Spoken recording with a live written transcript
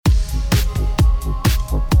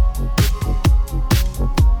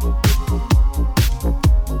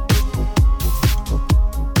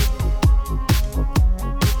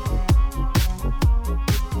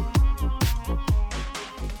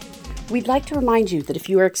like to remind you that if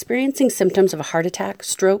you are experiencing symptoms of a heart attack,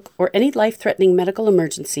 stroke, or any life-threatening medical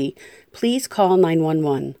emergency, please call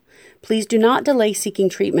 911. Please do not delay seeking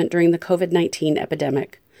treatment during the COVID-19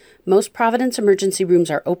 epidemic. Most Providence emergency rooms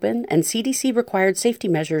are open, and CDC-required safety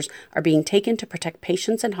measures are being taken to protect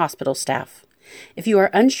patients and hospital staff. If you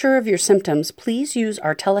are unsure of your symptoms, please use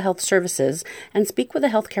our telehealth services and speak with a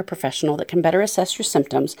healthcare professional that can better assess your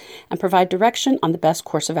symptoms and provide direction on the best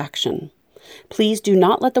course of action. Please do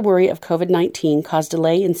not let the worry of COVID-19 cause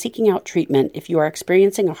delay in seeking out treatment if you are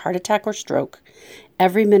experiencing a heart attack or stroke.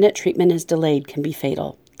 Every minute treatment is delayed can be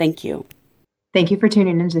fatal. Thank you. Thank you for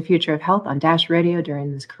tuning into the Future of Health on Dash Radio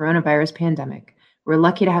during this coronavirus pandemic. We're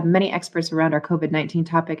lucky to have many experts around our COVID-19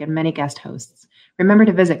 topic and many guest hosts. Remember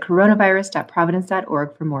to visit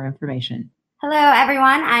coronavirus.providence.org for more information. Hello,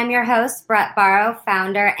 everyone. I'm your host, Brett Barrow,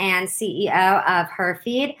 founder and CEO of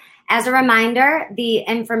HerFeed. As a reminder, the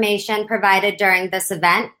information provided during this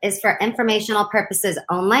event is for informational purposes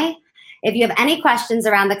only. If you have any questions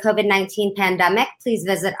around the COVID-19 pandemic, please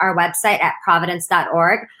visit our website at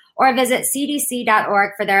providence.org or visit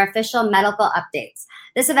cdc.org for their official medical updates.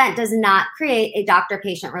 This event does not create a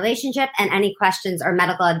doctor-patient relationship, and any questions or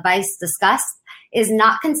medical advice discussed is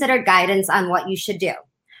not considered guidance on what you should do.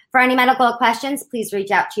 For any medical questions, please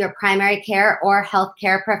reach out to your primary care or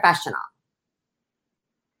healthcare professional.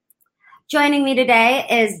 Joining me today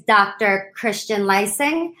is Dr. Christian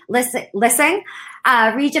Lissing,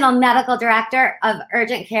 Regional Medical Director of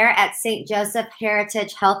Urgent Care at St. Joseph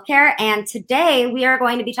Heritage Healthcare. And today we are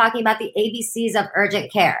going to be talking about the ABCs of urgent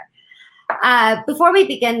care. Before we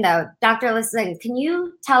begin, though, Dr. Lissing, can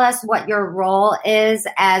you tell us what your role is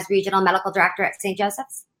as Regional Medical Director at St.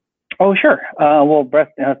 Joseph's? Oh, sure. Well,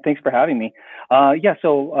 Brett, thanks for having me. My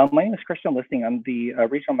name is Christian Lissing. I'm the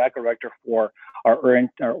Regional Medical Director for our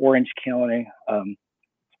Orange County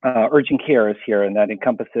urgent cares here, and that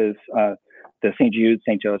encompasses the St. Jude,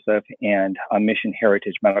 St. Joseph, and Mission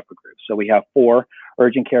Heritage Medical Group. So we have 4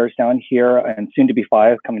 urgent cares down here, and soon to be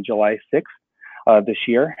 5 coming July 6th this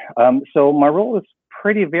year. So my role is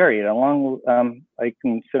pretty varied. I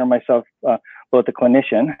consider myself both a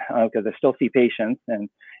clinician because I still see patients, and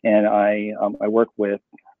I work with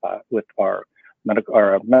our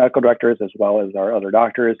medical directors as well as our other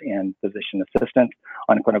doctors and physician assistants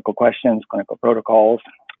on clinical questions, clinical protocols.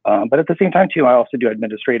 But at the same time, too, I also do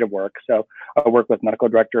administrative work. So I work with medical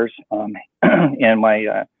directors and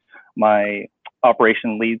my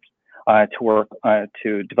operation leads to work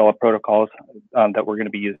to develop protocols that we're going to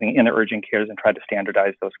be using in the urgent cares and try to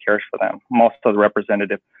standardize those cares for them. I'm also the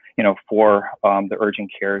representative, for the urgent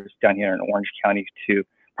cares down here in Orange County to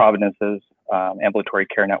Providence's ambulatory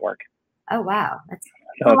care network. Oh, wow.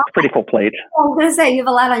 So it's a pretty full plate. I was going to say, you have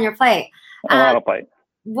a lot on your plate. A lot of plate.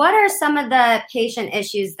 What are some of the patient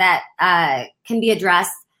issues that can be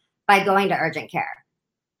addressed by going to urgent care?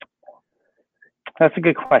 That's a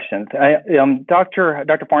good question.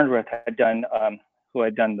 Dr. Farnsworth had done, who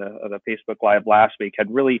had done the Facebook Live last week, had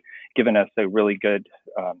really given us a really good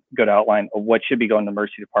outline of what should be going to the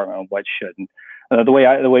emergency department and what shouldn't. The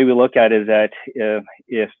way we look at it is that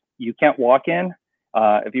if you can't walk in,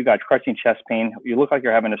 if you've got crushing chest pain, you look like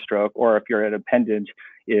you're having a stroke, or if your appendage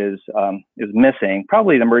is missing,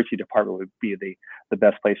 probably the emergency department would be the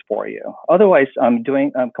best place for you. Otherwise,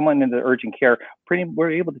 coming into urgent care,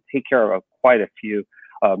 we're able to take care of quite a few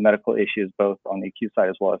medical issues, both on the acute side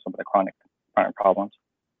as well as some of the chronic problems.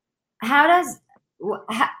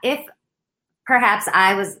 If perhaps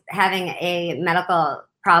I was having a medical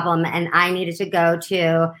problem and I needed to go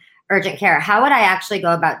to urgent care, how would I actually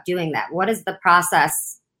go about doing that? What is the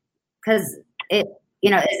process? Because do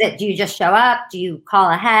you just show up? Do you call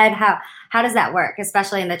ahead? How does that work,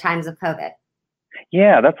 especially in the times of COVID?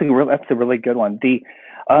 Yeah, that's a really good one.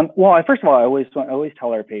 First of all, I always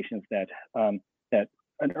tell our patients that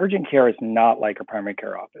an urgent care is not like a primary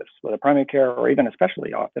care office. With a primary care or even a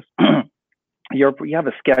specialty office, you have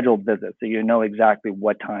a scheduled visit, so you know exactly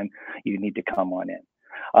what time you need to come on in.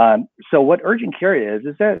 So what urgent care is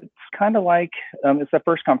that it's kind of like it's a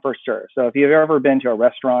first come, first serve. So if you've ever been to a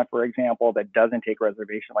restaurant, for example, that doesn't take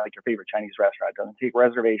reservation, like your favorite Chinese restaurant doesn't take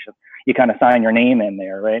reservation, you kind of sign your name in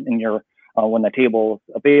there, right? And when the table's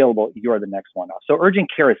available, you're the next one up. So urgent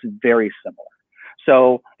care is very similar.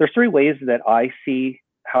 So there's 3 ways that I see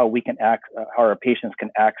how our patients can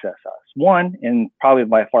access us. One, and probably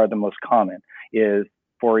by far the most common, is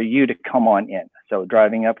for you to come on in. So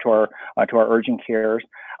driving up to our urgent cares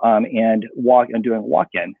and doing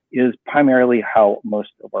walk-in is primarily how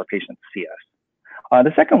most of our patients see us.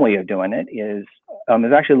 The second way of doing it is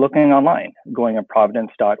actually looking online, going to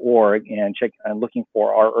providence.org and looking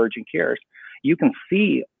for our urgent cares. You can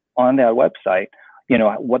see on that website,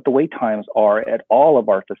 what the wait times are at all of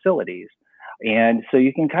our facilities. And so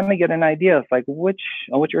you can kind of get an idea of like which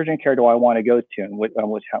urgent care do I want to go to, and which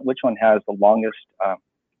one has the longest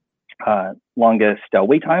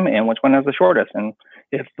wait time, and which one has the shortest. And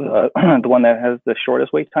if the one that has the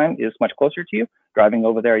shortest wait time is much closer to you, driving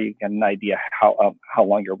over there, you get an idea how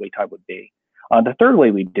long your wait time would be. The third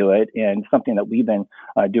way we do it, and something that we've been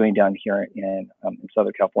doing down here in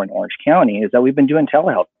Southern California, Orange County, is that we've been doing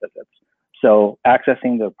telehealth visits. So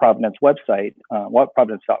accessing the Providence website,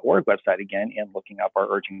 providence.org website again, and looking up our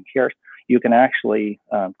urgent care, you can actually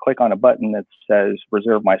click on a button that says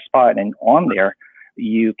reserve my spot. And on there,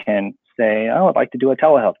 you can say, oh, I'd like to do a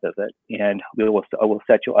telehealth visit. And we'll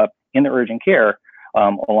set you up in the urgent care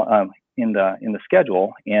in the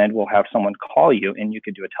schedule, and we'll have someone call you, and you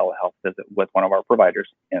can do a telehealth visit with one of our providers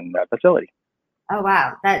in that facility. Oh,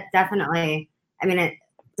 wow. That definitely, I mean,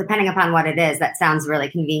 depending upon what it is, that sounds really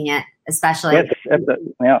convenient, especially. It's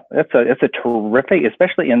a terrific,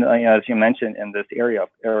 especially in, as you mentioned, in this area of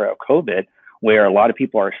COVID, where a lot of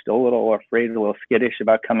people are still a little afraid, a little skittish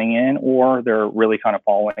about coming in, or they're really kind of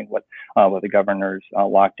following what the governor's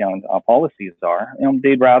lockdown policies are.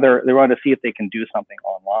 They'd rather see if they can do something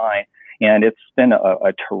online, and it's been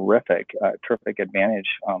a terrific advantage.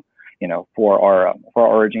 For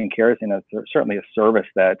our urgent cares, and it's certainly a service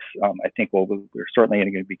that I think we're certainly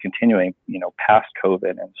going to be continuing, past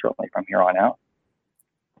COVID, and certainly from here on out.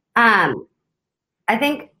 I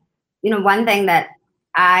think, one thing that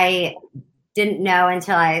I didn't know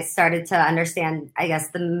until I started to understand, I guess,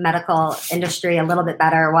 the medical industry a little bit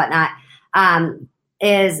better or whatnot,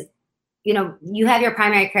 is, you have your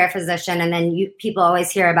primary care physician, and then people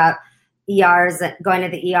always hear about ERs, going to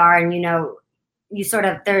the ER, and,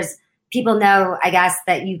 people know, I guess,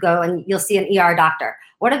 that you go and you'll see an ER doctor.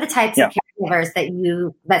 What are the types of caregivers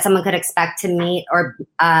that someone could expect to meet or,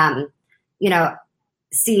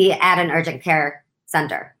 see at an urgent care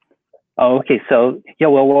center? Oh, okay. So,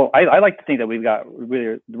 I like to think that we've got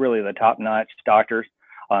really the top-notch doctors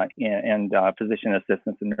and physician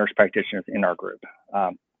assistants and nurse practitioners in our group.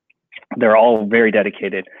 They're all very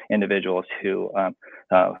dedicated individuals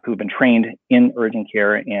who've been trained in urgent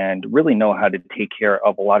care and really know how to take care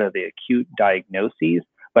of a lot of the acute diagnoses,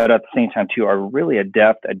 but at the same time too are really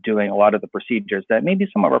adept at doing a lot of the procedures that maybe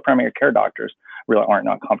some of our primary care doctors really aren't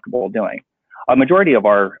not comfortable doing. A majority of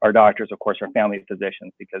our doctors, of course, are family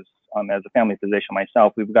physicians because as a family physician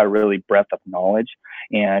myself, we've got a really breadth of knowledge,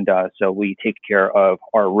 and so we take care of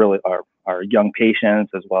our young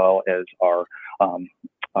patients as well as our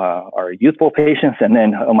youthful patients, and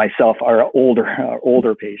then myself, our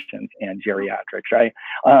older patients and geriatrics, right?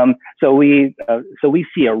 So we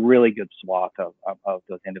see a really good swath of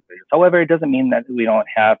those individuals. However, it doesn't mean that we don't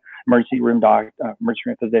have emergency room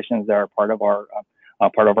physicians that are part of our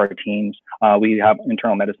teams. We have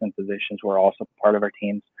internal medicine physicians who are also part of our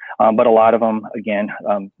teams. But a lot of them, again,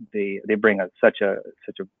 they bring such a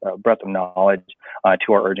breadth of knowledge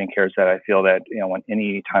to our urgent cares that I feel that, when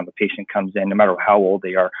any time a patient comes in, no matter how old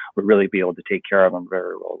they are, we'll really be able to take care of them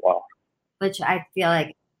very well. Which I feel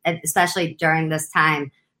like, especially during this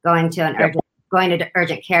time, going to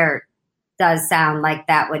urgent care does sound like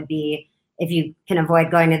that would be, if you can avoid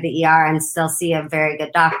going to the ER and still see a very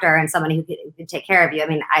good doctor and someone who can take care of you. I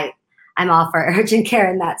mean, I'm all for urgent care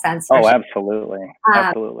in that sense. Oh, sure. Absolutely.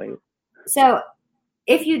 Absolutely. So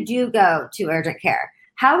if you do go to urgent care,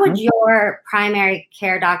 how would your primary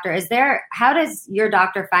care doctor, how does your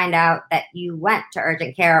doctor find out that you went to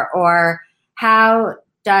urgent care, or how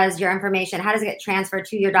does your information, how does it get transferred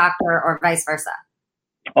to your doctor or vice versa?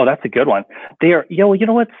 Oh, that's a good one. They are,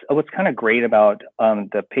 what's kind of great about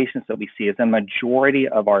the patients that we see is the majority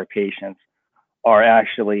of our patients are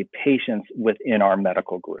actually patients within our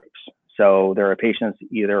medical groups. So there are patients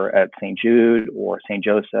either at St. Jude or St.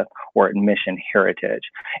 Joseph or at Mission Heritage.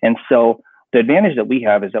 And so the advantage that we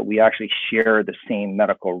have is that we actually share the same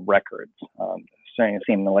medical records, the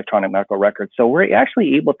same electronic medical records. So we're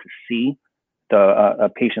actually able to see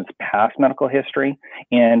the patient's past medical history.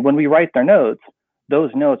 And when we write their notes,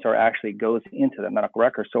 those notes actually goes into the medical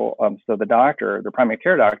record. So the doctor, the primary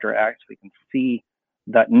care doctor, actually can see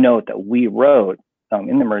that note that we wrote in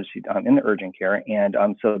the emergency, in the urgent care, and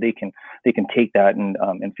so they can take that and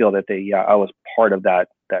feel that I was part of that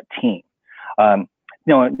team.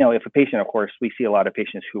 If a patient, of course, we see a lot of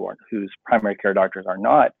patients whose primary care doctors are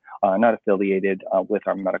not affiliated with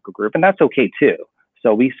our medical group, and that's okay too.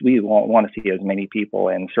 So we want to see as many people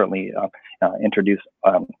and certainly introduce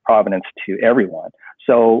Providence to everyone.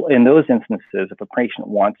 So in those instances, if a patient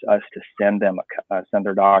wants us to send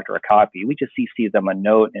their doctor a copy, we just CC them a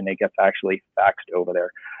note and it gets actually faxed over their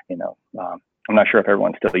I'm not sure if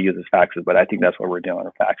everyone still uses faxes, but I think that's what we're doing,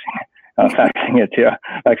 faxing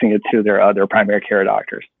it to their primary care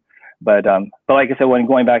doctors. But like I said, when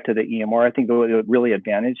going back to the EMR, I think the really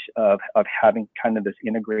advantage of having kind of this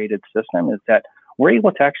integrated system is that we're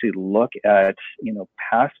able to actually look at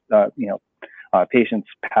past patients'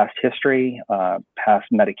 past history, past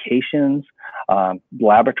medications,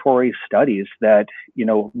 laboratory studies that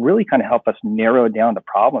really kind of help us narrow down the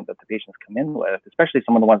problem that the patients come in with, especially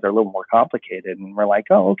some of the ones that are a little more complicated. And we're like,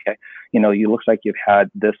 oh, okay, you looks like you've had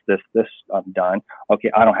this done.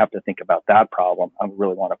 Okay, I don't have to think about that problem. I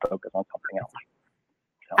really want to focus on something else.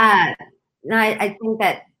 So. No, I think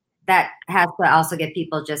that has to also give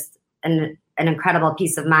people just an incredible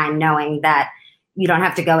peace of mind, knowing that you don't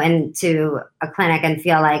have to go into a clinic and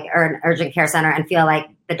feel like, or an urgent care center and feel like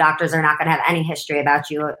the doctors are not going to have any history about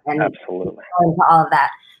you and absolutely go into all of that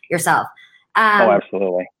yourself.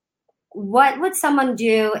 Absolutely. What would someone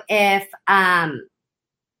do if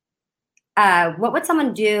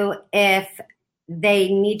they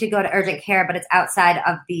need to go to urgent care, but it's outside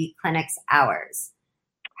of the clinic's hours?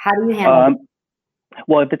 How do you handle it?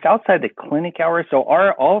 Well, if it's outside the clinic hours, so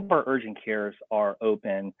all of our urgent cares are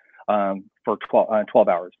open for 12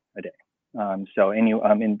 hours a day. So in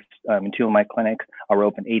two of my clinics are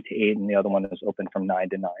open 8 to 8, and the other one is open from 9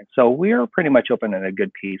 to 9. So we are pretty much open in a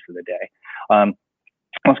good piece of the day.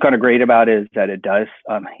 What's kind of great about it is that it does,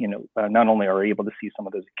 not only are we able to see some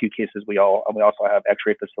of those acute cases, we also have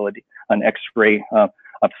X-ray facility, an X-ray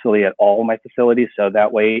facility at all of my facilities. So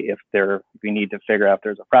that way, if we need to figure out if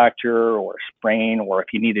there's a fracture or a sprain, or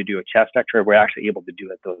if you need to do a chest X-ray, we're actually able to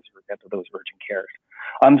do it at those urgent cares.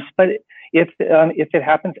 But if it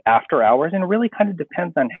happens after hours, and it really kind of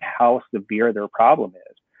depends on how severe their problem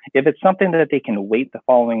is. If it's something that they can wait the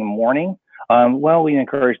following morning, well, we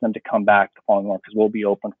encourage them to come back the following morning because we'll be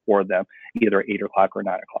open for them either 8 o'clock or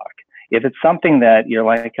 9 o'clock. If it's something that you're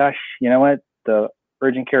like, gosh, you know what, the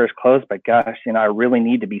urgent care is closed, but gosh, I really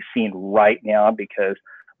need to be seen right now because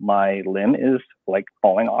my limb is like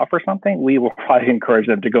falling off or something, we will probably encourage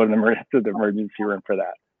them to go to the emergency room for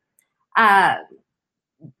that.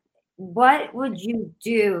 What would you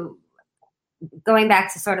do, going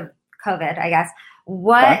back to sort of COVID, I guess,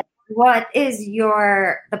 what is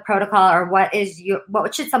the protocol, or what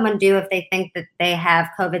should someone do if they think that they have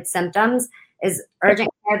COVID symptoms? Is urgent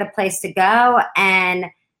care the place to go? And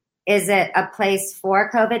is it a place for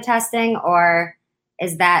COVID testing, or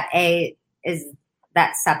is that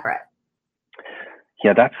separate?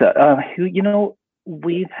 Yeah, that's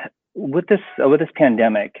with this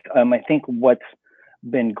pandemic, I think what's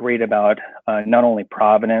been great about not only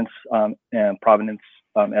Providence and Providence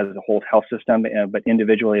as a whole health system, but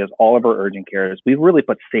individually as all of our urgent cares, we've really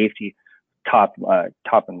put safety top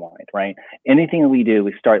in mind, right? Anything that we do,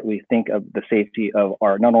 we think of the safety of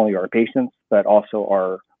not only our patients, but also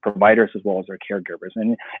our providers as well as our caregivers.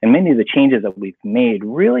 And many of the changes that we've made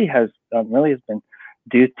really has been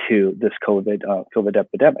due to this COVID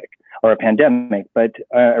epidemic or a pandemic. But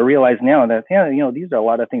I realize now that, these are a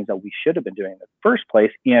lot of things that we should have been doing in the first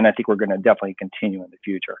place. And I think we're going to definitely continue in the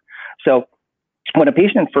future. So when a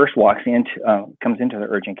patient first comes into the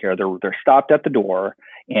urgent care, they're stopped at the door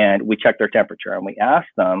and we check their temperature and we ask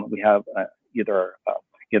them, we have either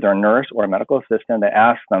a nurse or a medical assistant that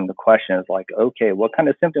asks them the questions like, okay, what kind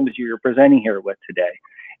of symptoms you're presenting here with today?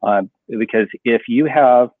 Because if you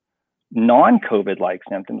have non-COVID-like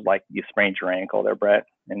symptoms, like you sprained your ankle there, Brett,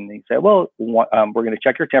 and they say, well, we're going to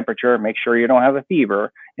check your temperature, make sure you don't have a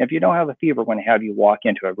fever. And if you don't have a fever, we're going to have you walk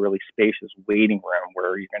into a really spacious waiting room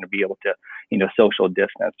where you're going to be able to, social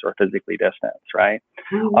distance or physically distance, right?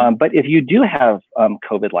 Mm-hmm. But if you do have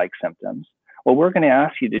COVID-like symptoms, what we're going to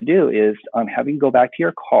ask you to do is have you go back to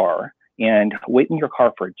your car and wait in your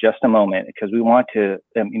car for just a moment, because we want to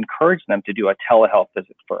encourage them to do a telehealth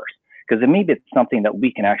visit first. Because maybe it's something that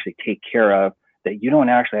we can actually take care of that you don't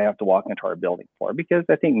actually have to walk into our building for. Because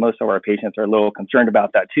I think most of our patients are a little concerned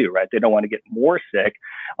about that too, right? They don't want to get more sick,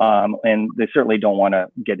 and they certainly don't want to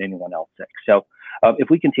get anyone else sick. So if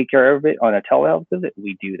we can take care of it on a telehealth visit,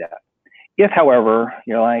 we do that. If, however,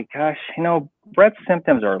 you're like, gosh, Brett's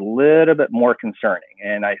symptoms are a little bit more concerning,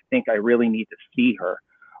 and I think I really need to see her.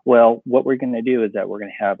 Well, what we're going to do is that we're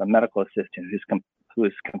going to have a medical assistant who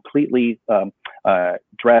is completely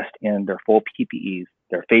dressed in their full PPEs,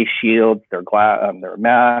 their face shields, their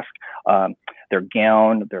mask, their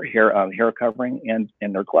gown, their hair covering, and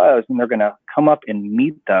their gloves, and they're going to come up and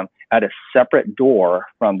meet them at a separate door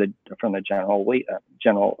from the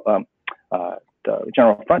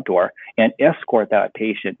general front door, and escort that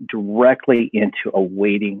patient directly into a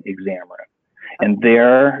waiting exam room. And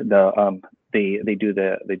there, They do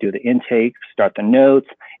the intake, start the notes,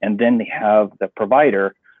 and then they have the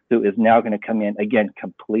provider who is now going to come in again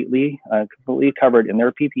completely covered in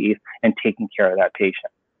their PPEs and taking care of that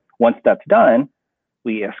patient. Once that's done,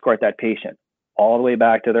 we escort that patient all the way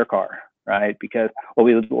back to their car, right? Because what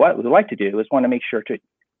we would like to do is want to make sure to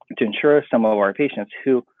ensure some of our patients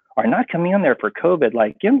who are not coming in there for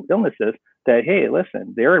COVID-like illnesses that, hey,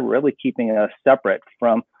 listen, they're really keeping us separate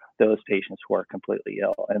from those patients who are completely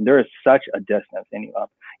ill. And there is such a distance,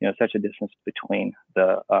 such a distance between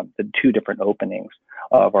the two different openings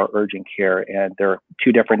of our urgent care, and there are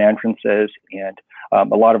two different entrances. And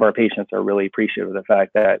a lot of our patients are really appreciative of the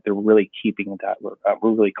fact that they're really keeping that.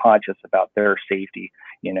 We're really conscious about their safety,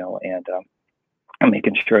 and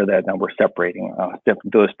making sure that we're separating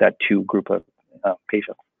that two group of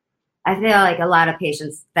patients. I feel like a lot of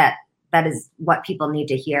patients that is what people need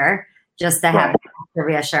to hear, just to have the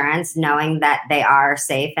reassurance, knowing that they are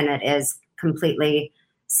safe and it is completely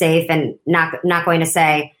safe, and not going to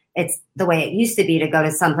say it's the way it used to be to go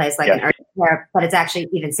to someplace like an urgent care, but it's actually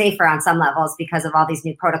even safer on some levels because of all these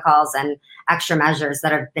new protocols and extra measures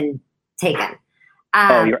that have been taken.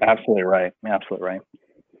 You're absolutely right. Absolutely right.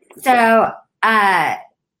 So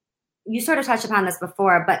you sort of touched upon this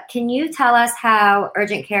before, but can you tell us how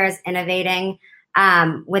urgent care is innovating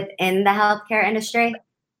within the healthcare industry?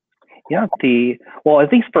 Yeah,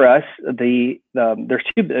 at least for us, there's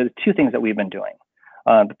two things that we've been doing.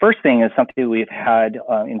 The first thing is something we've had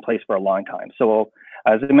in place for a long time. So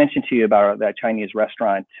as I mentioned to you about that Chinese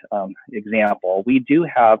restaurant example, we do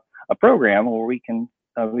have a program where we can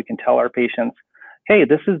tell our patients, hey,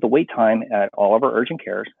 this is the wait time at all of our urgent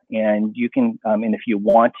cares, and you can, and if you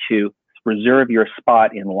want to reserve your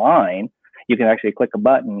spot in line, you can actually click a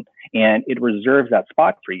button and it reserves that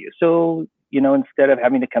spot for you. So, instead of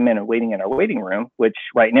having to come in and waiting in our waiting room, which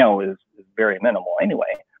right now is very minimal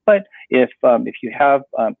anyway, but if you have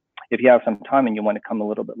some time and you want to come a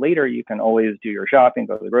little bit later, you can always do your shopping,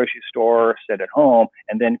 go to the grocery store, sit at home,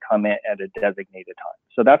 and then come in at a designated time.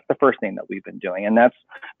 So that's the first thing that we've been doing, and that's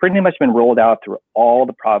pretty much been rolled out through all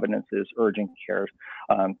the Providence's urgent cares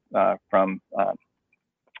from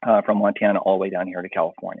Montana all the way down here to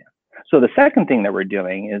California. So the second thing that we're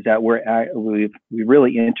doing is that we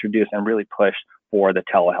really introduced and really pushed for the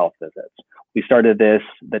telehealth visits. We started this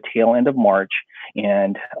the tail end of March,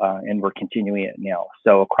 and we're continuing it now.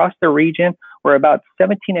 So across the region, we're about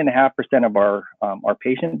 17.5% of our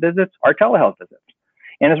patient visits are telehealth visits,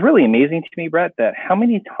 and it's really amazing to me, Brett, that how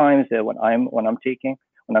many times that when I'm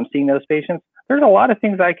seeing those patients, there's a lot of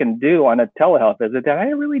things I can do on a telehealth visit that I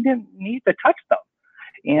really didn't need to touch them.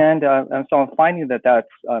 And so I'm finding that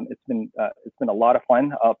it's been a lot of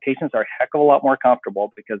fun. Patients are a heck of a lot more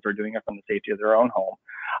comfortable because they're doing it from the safety of their own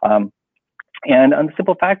home. And on the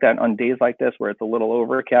simple fact that on days like this where it's a little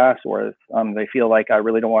overcast, or they feel like I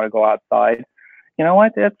really don't want to go outside, you know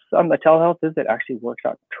what? It's the telehealth visit actually works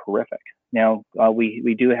out terrific. Now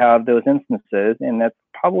we do have those instances, and that's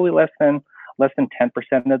probably less than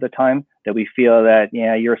 10% of the time that we feel that,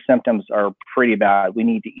 your symptoms are pretty bad. We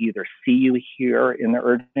need to either see you here in the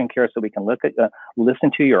urgent care so we can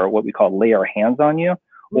listen to you, or what we call lay our hands on you,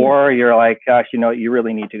 or you're like, gosh, you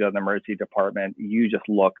really need to go to the emergency department. You just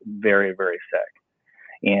look very, very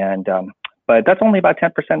sick. And but that's only about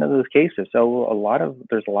 10% of those cases. So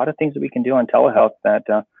there's a lot of things that we can do on telehealth that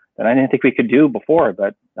I didn't think we could do before,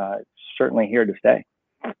 but it's certainly here to stay.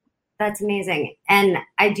 That's amazing. And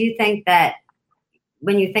I do think that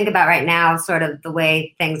when you think about right now, sort of the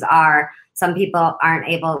way things are, some people aren't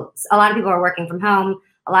able, a lot of people are working from home.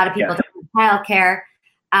 A lot of people do childcare.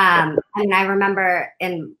 I remember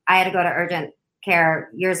I had to go to urgent care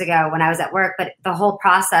years ago when I was at work, but the whole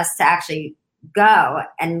process to actually go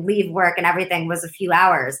and leave work and everything was a few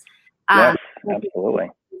hours. Yes, absolutely.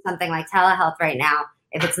 Something like telehealth right now,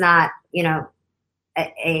 if it's not,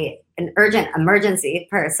 an urgent emergency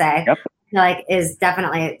per se, I feel like is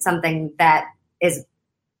definitely something that is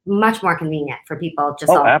much more convenient for people.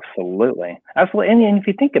 Absolutely. And if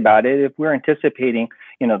you think about it, if we're anticipating,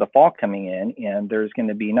 the fall coming in, and there's going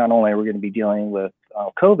to be, not only are we going to be dealing with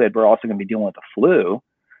COVID, we're also going to be dealing with the flu.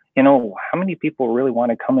 How many people really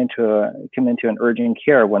want to come into an urgent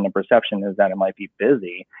care when the perception is that it might be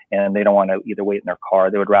busy and they don't want to either wait in their car,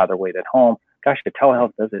 they would rather wait at home. Gosh, the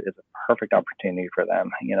telehealth visit is a perfect opportunity for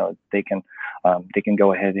them. They can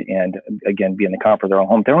go ahead and again be in the comfort of their own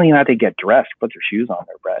home. They don't even have to get dressed, put their shoes on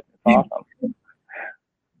their bed. It's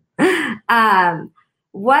awesome.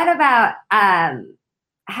 What about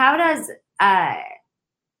how does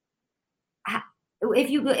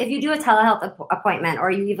if you do a telehealth appointment,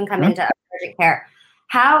 or you even come into urgent care,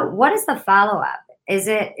 what is the follow-up? is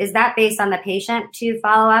that based on the patient to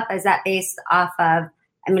follow up? Is that based off of,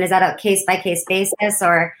 is that a case by case basis,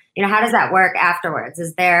 or, how does that work afterwards?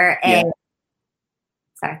 Is there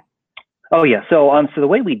sorry. Oh yeah. So the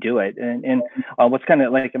way we do it, and what's kind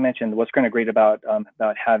of, like I mentioned, what's kind of great about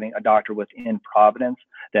having a doctor within Providence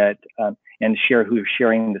that and who's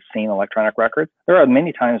sharing the same electronic records. There are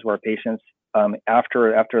many times where patients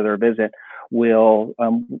after their visit will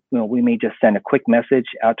we may just send a quick message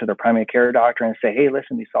out to their primary care doctor and say, hey,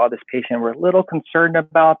 listen, we saw this patient, we're a little concerned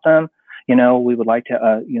about them. We would like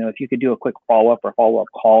to, if you could do a quick follow-up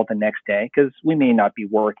call the next day, because we may not be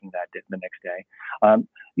working the next day.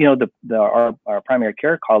 Our primary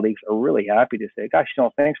care colleagues are really happy to say, gosh,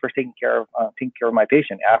 thanks for taking care of my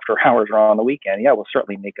patient after hours or on the weekend. Yeah, we'll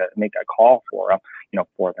certainly make a call for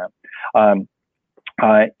them.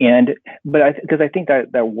 Because I think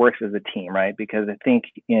that works as a team, right? Because I think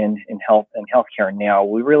in healthcare now,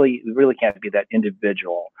 we really can't be that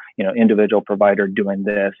individual provider doing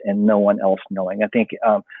this and no one else knowing. I think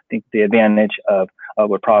the advantage of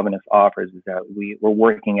what Providence offers is that we're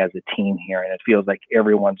working as a team here, and it feels like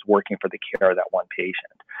everyone's working for the care of that one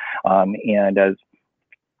patient.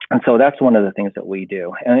 And so that's one of the things that we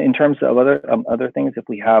do. And in terms of other things, if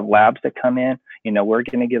we have labs that come in, we're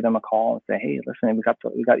going to give them a call and say, hey, listen,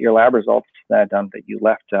 we got your lab results that you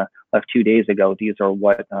left 2 days ago. These are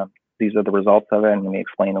the results of it, and let me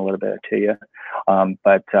explain a little bit to you.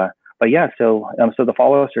 But yeah, so the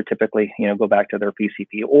follow-ups are typically, go back to their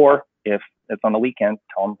PCP, or if it's on the weekend,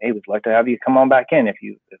 tell them, hey, we'd like to have you come on back in. If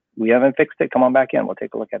we haven't fixed it, come on back in. We'll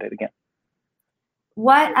take a look at it again.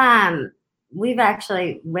 We've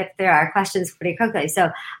actually whipped through our questions pretty quickly. So,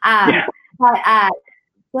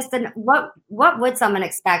 what would someone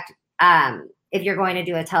expect if you're going to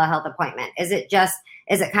do a telehealth appointment? Is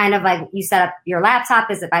it kind of like you set up your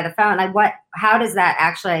laptop? Is it by the phone? How does that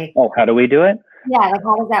actually? Oh, how do we do it? Yeah,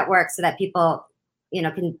 how does that work so that people,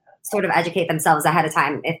 can sort of educate themselves ahead of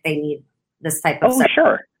time if they need this type of service?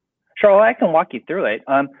 Sure. Well, I can walk you through it.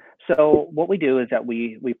 So what we do is that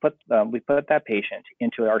we put that patient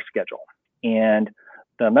into our schedule. And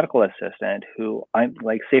the medical assistant, who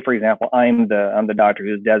say for example, I'm the doctor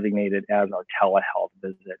who's designated as our telehealth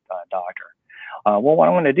visit doctor. What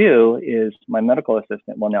I'm going to do is my medical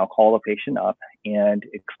assistant will now call the patient up and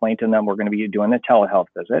explain to them we're going to be doing a telehealth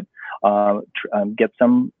visit. Get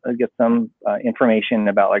some information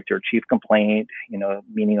about their chief complaint,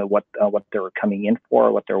 meaning of what they're coming in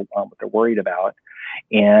for, what they're worried about,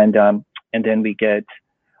 and then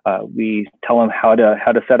we tell them how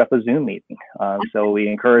to set up a Zoom meeting. So we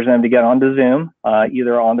encourage them to get onto Zoom,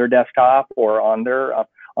 either on their desktop or on their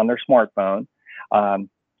smartphone,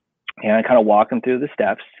 and kind of walk them through the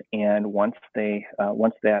steps. And once they're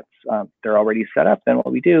already set up, then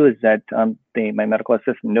what we do is that my medical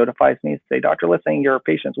assistant notifies me, say, Dr. Lissing, your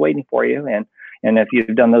patient's waiting for you. And if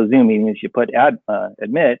you've done those Zoom meetings, you put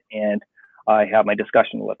admit, and I have my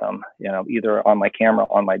discussion with them, either on my camera,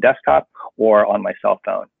 on my desktop, or on my cell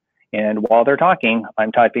phone. And while they're talking,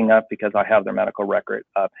 I'm typing up because I have their medical record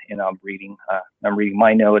up, and I'm reading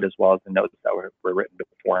my note as well as the notes that were written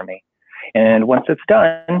before me. And once it's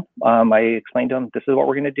done, I explain to them, this is what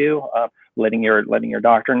we're going to do, letting your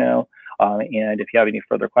doctor know. And if you have any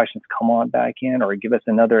further questions, come on back in, or give us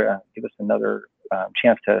another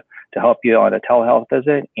chance to help you on a telehealth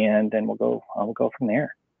visit, and then we'll go from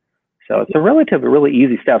there. So it's a really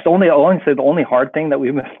easy step. So the only hard thing that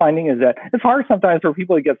we've been finding is that it's hard sometimes for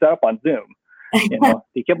people to get set up on Zoom.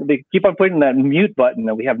 They keep on putting that mute button,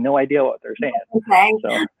 and we have no idea what they're saying. Okay.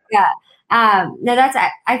 So. Yeah. No,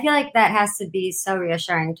 I feel like that has to be so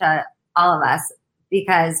reassuring to all of us,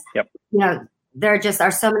 because there just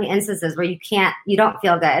are so many instances where you don't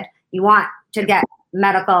feel good. You want to get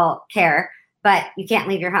medical care, but you can't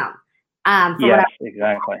leave your home. Yes,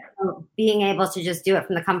 exactly. Being able to just do it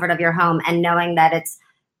from the comfort of your home, and knowing that it's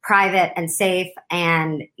private and safe,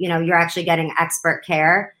 and you're actually getting expert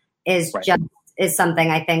care is something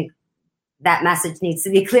I think that message needs to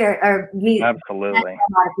be clear, absolutely. A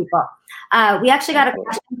lot of people. We actually got a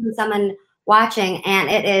question from someone watching, and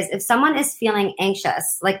it is, if someone is feeling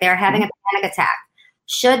anxious, like they're having a panic attack,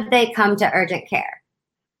 should they come to urgent care?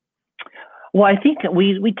 Well, I think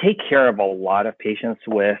we take care of a lot of patients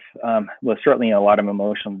with certainly a lot of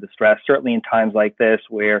emotional distress, certainly in times like this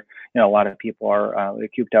where, a lot of people are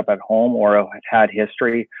cooped up at home or have had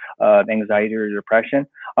history of anxiety or depression.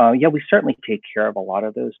 We certainly take care of a lot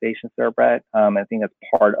of those patients there, Brett. I think that's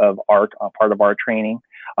part of our training.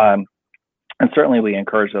 And certainly we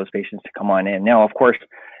encourage those patients to come on in. Now, of course,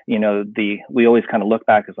 we always kind of look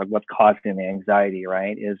back as like what's causing the anxiety,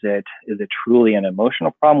 right? Is it truly an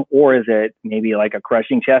emotional problem, or is it maybe like a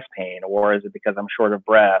crushing chest pain, or is it because I'm short of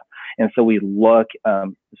breath? And so we look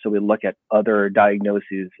at other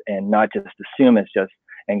diagnoses and not just assume it's just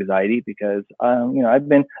anxiety, because I've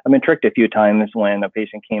been tricked a few times when a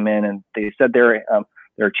patient came in and they said their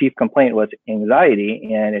chief complaint was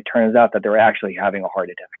anxiety, and it turns out that they're actually having a heart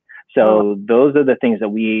attack. So those are the things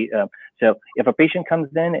that so if a patient comes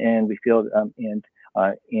in and we feel,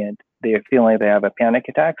 and they're feeling like they have a panic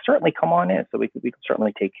attack, certainly come on in. So we can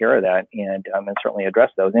certainly take care of that and certainly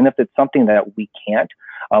address those. And if it's something that we can't,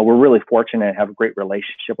 we're really fortunate and have a great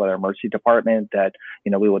relationship with our emergency department that,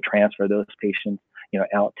 we will transfer those patients,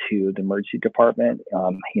 out to the emergency department,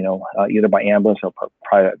 either by ambulance or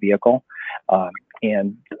private vehicle.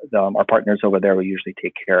 And our partners over there will usually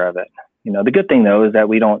take care of it. The good thing though is that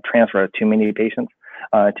we don't transfer too many patients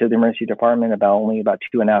to the emergency department. Only about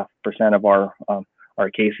 2.5% of our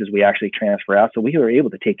cases we actually transfer out. So we were able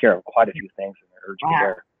to take care of quite a few things in the urgent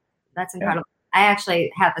care. That's incredible. Yeah. I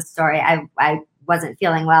actually have a story. I wasn't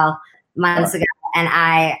feeling well months ago, and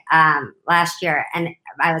I last year, and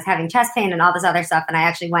I was having chest pain and all this other stuff, and I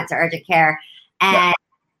actually went to urgent care, and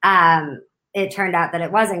it turned out that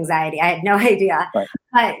it was anxiety. I had no idea. Right.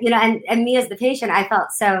 But, and me as the patient, I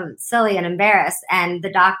felt so silly and embarrassed. And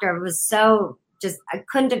the doctor was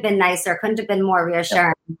couldn't have been nicer, couldn't have been more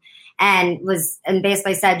reassuring. Yeah. And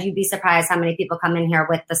basically said, you'd be surprised how many people come in here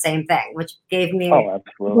with the same thing, which gave me a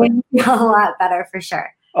lot better for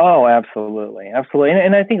sure. Oh, absolutely. Absolutely.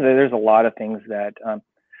 And I think that there's a lot of things that,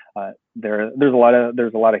 there's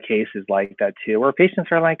a lot of cases like that too, where patients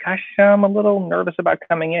are like, gosh, I'm a little nervous about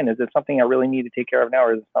coming in. Is it something I really need to take care of now,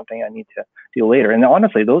 or is it something I need to do later? And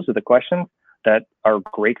honestly, those are the questions that are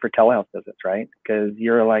great for telehealth visits, right? Because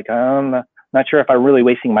you're like, I'm not sure if I'm really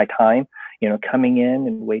wasting my time, coming in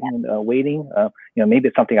and waiting. Maybe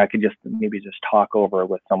it's something I could just talk over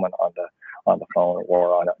with someone on the phone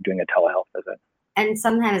or on doing a telehealth visit. And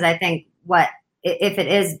sometimes I think if it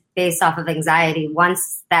is based off of anxiety,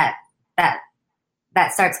 once that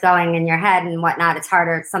starts going in your head and whatnot, it's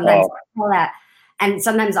harder sometimes to pull that. And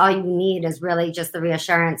sometimes all you need is really just the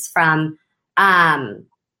reassurance from a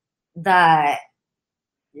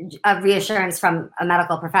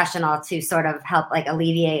medical professional to sort of help like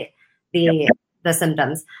alleviate the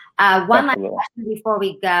symptoms. One last question before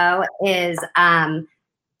we go is,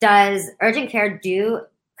 does urgent care do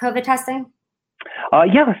COVID testing?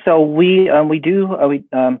 So we do.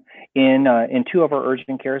 In two of our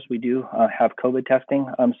urgent cares, we do have COVID testing.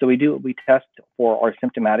 So we test for our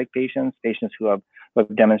symptomatic patients who have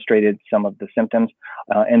demonstrated some of the symptoms,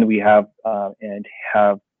 and we have a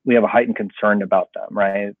heightened concern about them,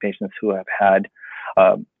 right? Patients who have had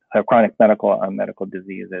have chronic medical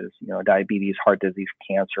diseases, diabetes, heart disease,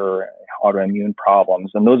 cancer, autoimmune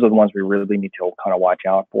problems, and those are the ones we really need to kind of watch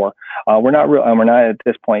out for. We're not at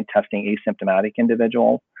this point testing asymptomatic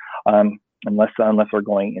individuals, unless we're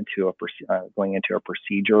going into a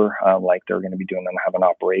procedure, like they're going to be have an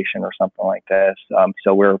operation or something like this.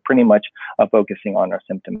 So we're pretty much focusing on our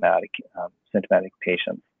symptomatic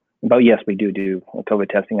patients. But yes, we do COVID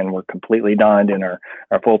testing, and we're completely donned in our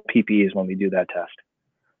full PPEs when we do that test.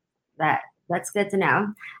 That's good to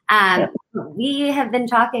know. We have been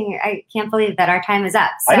talking. I can't believe that our time is up.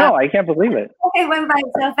 So. I know. I can't believe it. It went by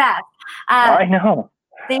so fast. I know.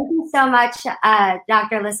 Thank you so much,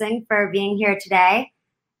 Dr. Lissing, for being here today.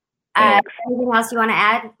 Anything else you want to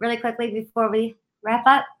add really quickly before we wrap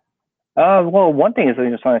up? Well, one thing is I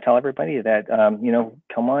just want to tell everybody that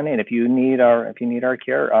come on in if you need our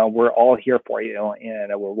care. We're all here for you,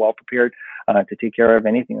 and we're well prepared to take care of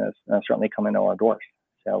anything that's certainly coming to our doors.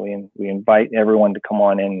 So we invite everyone to come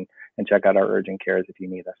on in and check out our urgent cares if you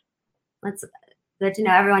need us. That's good to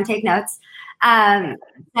know. Everyone take notes. So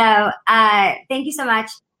thank you so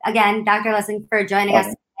much again, Dr. Lissing, for joining us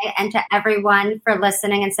today, and to everyone for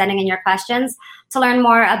listening and sending in your questions. To learn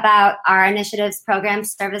more about our initiatives,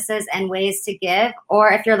 programs, services, and ways to give,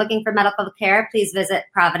 or if you're looking for medical care, please visit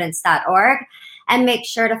providence.org. And make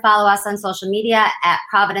sure to follow us on social media at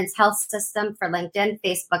Providence Health System for LinkedIn,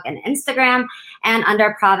 Facebook, and Instagram, and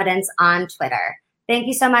under Providence on Twitter. Thank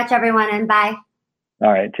you so much, everyone, and bye.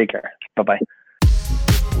 All right. Take care. Bye-bye.